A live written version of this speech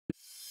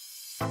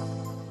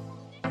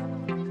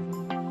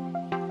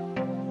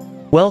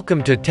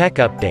Welcome to Tech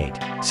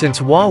Update.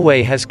 Since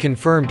Huawei has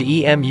confirmed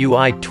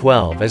EMUI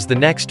 12 as the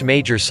next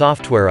major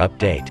software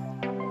update,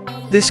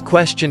 this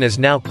question is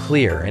now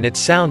clear and it's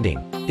sounding: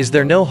 is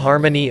there no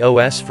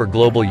HarmonyOS for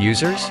global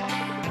users?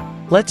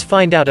 Let's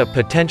find out a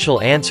potential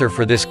answer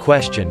for this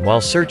question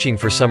while searching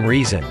for some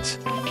reasons.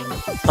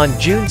 On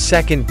June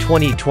 2,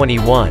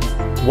 2021,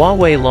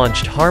 Huawei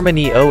launched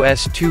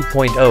HarmonyOS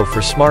 2.0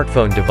 for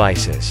smartphone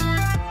devices.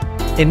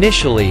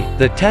 Initially,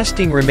 the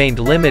testing remained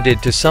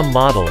limited to some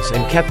models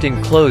and kept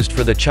enclosed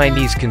for the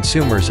Chinese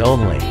consumers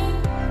only.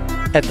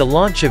 At the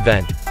launch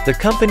event, the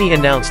company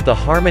announced the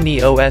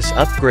HarmonyOS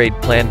upgrade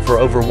plan for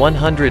over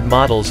 100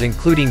 models,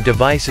 including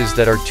devices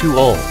that are too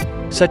old,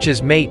 such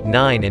as Mate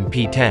 9 and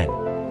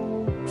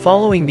P10.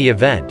 Following the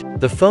event,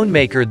 the phone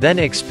maker then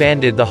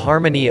expanded the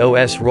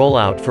HarmonyOS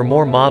rollout for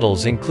more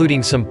models,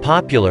 including some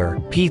popular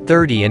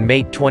P30 and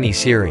Mate 20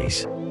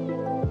 series.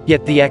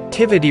 Yet the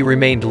activity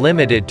remained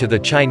limited to the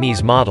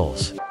Chinese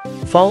models.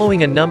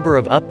 Following a number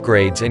of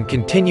upgrades and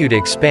continued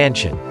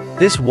expansion,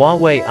 this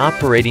Huawei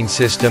operating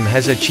system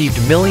has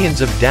achieved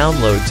millions of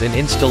downloads and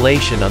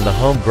installation on the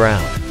home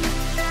ground.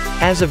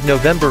 As of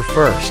November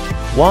 1st,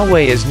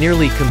 Huawei is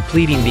nearly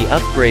completing the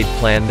upgrade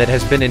plan that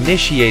has been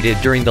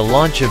initiated during the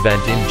launch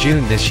event in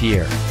June this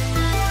year.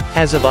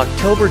 As of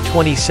October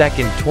 22,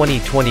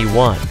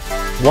 2021,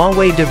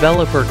 Huawei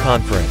Developer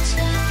Conference,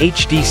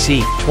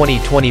 HDC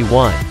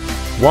 2021,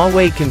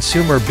 Huawei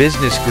Consumer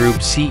Business Group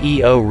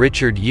CEO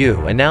Richard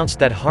Yu announced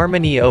that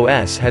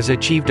HarmonyOS has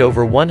achieved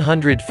over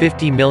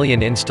 150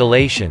 million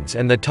installations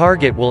and the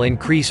target will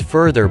increase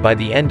further by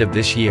the end of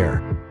this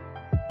year.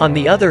 On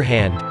the other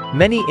hand,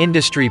 many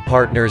industry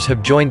partners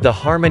have joined the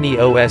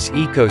HarmonyOS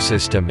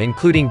ecosystem,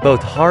 including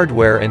both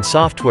hardware and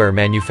software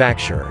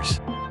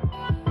manufacturers.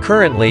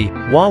 Currently,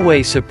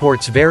 Huawei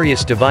supports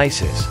various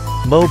devices: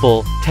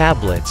 mobile,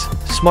 tablets,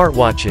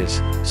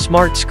 smartwatches,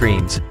 smart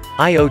screens,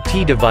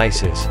 IoT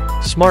devices,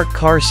 smart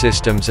car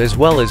systems, as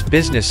well as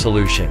business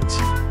solutions.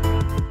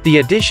 The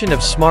addition of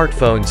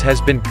smartphones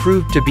has been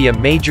proved to be a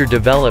major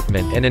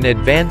development and an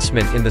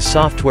advancement in the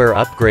software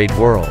upgrade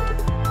world.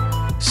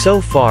 So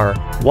far,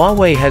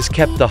 Huawei has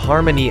kept the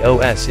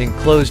HarmonyOS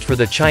enclosed for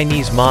the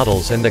Chinese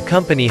models, and the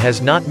company has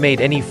not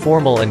made any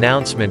formal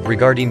announcement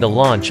regarding the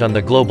launch on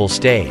the global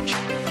stage.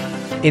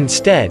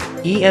 Instead,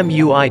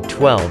 EMUI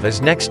 12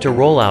 is next to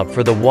roll out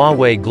for the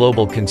Huawei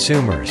global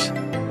consumers.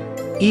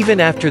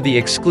 Even after the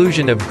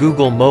exclusion of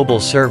Google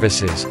Mobile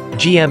Services,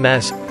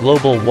 GMS,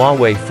 global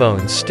Huawei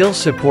phones still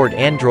support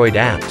Android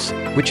apps,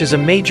 which is a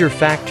major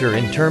factor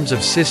in terms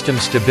of system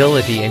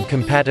stability and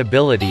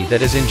compatibility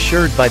that is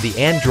ensured by the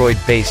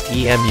Android-based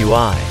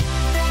EMUI.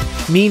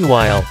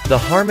 Meanwhile, the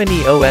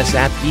HarmonyOS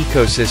app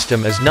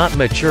ecosystem is not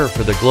mature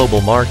for the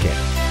global market.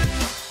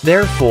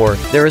 Therefore,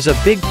 there is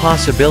a big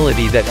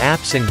possibility that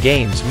apps and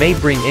games may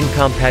bring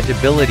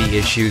incompatibility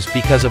issues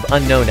because of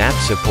unknown app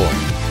support.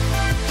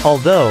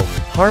 Although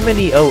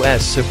HarmonyOS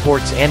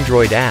supports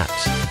Android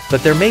apps,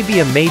 but there may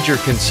be a major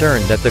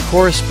concern that the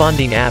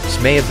corresponding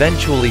apps may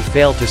eventually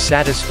fail to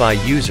satisfy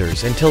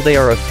users until they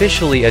are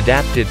officially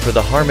adapted for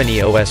the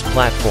HarmonyOS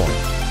platform.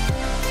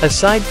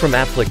 Aside from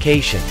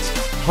applications,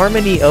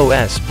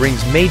 HarmonyOS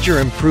brings major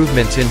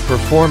improvements in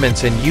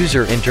performance and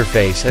user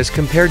interface as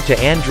compared to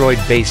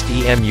Android-based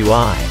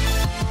EMUI.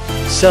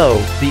 So,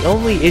 the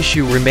only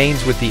issue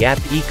remains with the app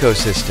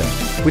ecosystem,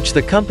 which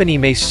the company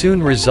may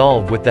soon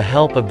resolve with the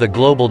help of the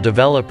global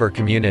developer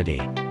community.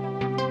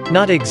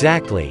 Not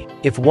exactly.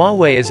 If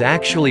Huawei is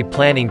actually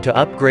planning to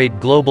upgrade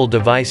global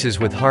devices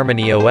with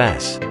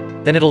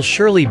HarmonyOS, then it'll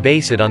surely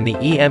base it on the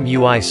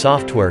EMUI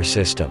software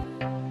system.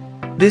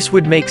 This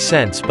would make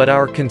sense, but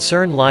our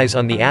concern lies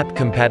on the app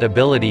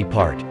compatibility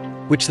part,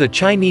 which the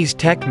Chinese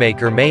tech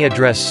maker may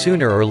address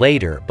sooner or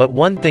later, but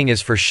one thing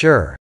is for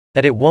sure,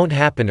 that it won't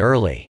happen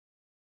early.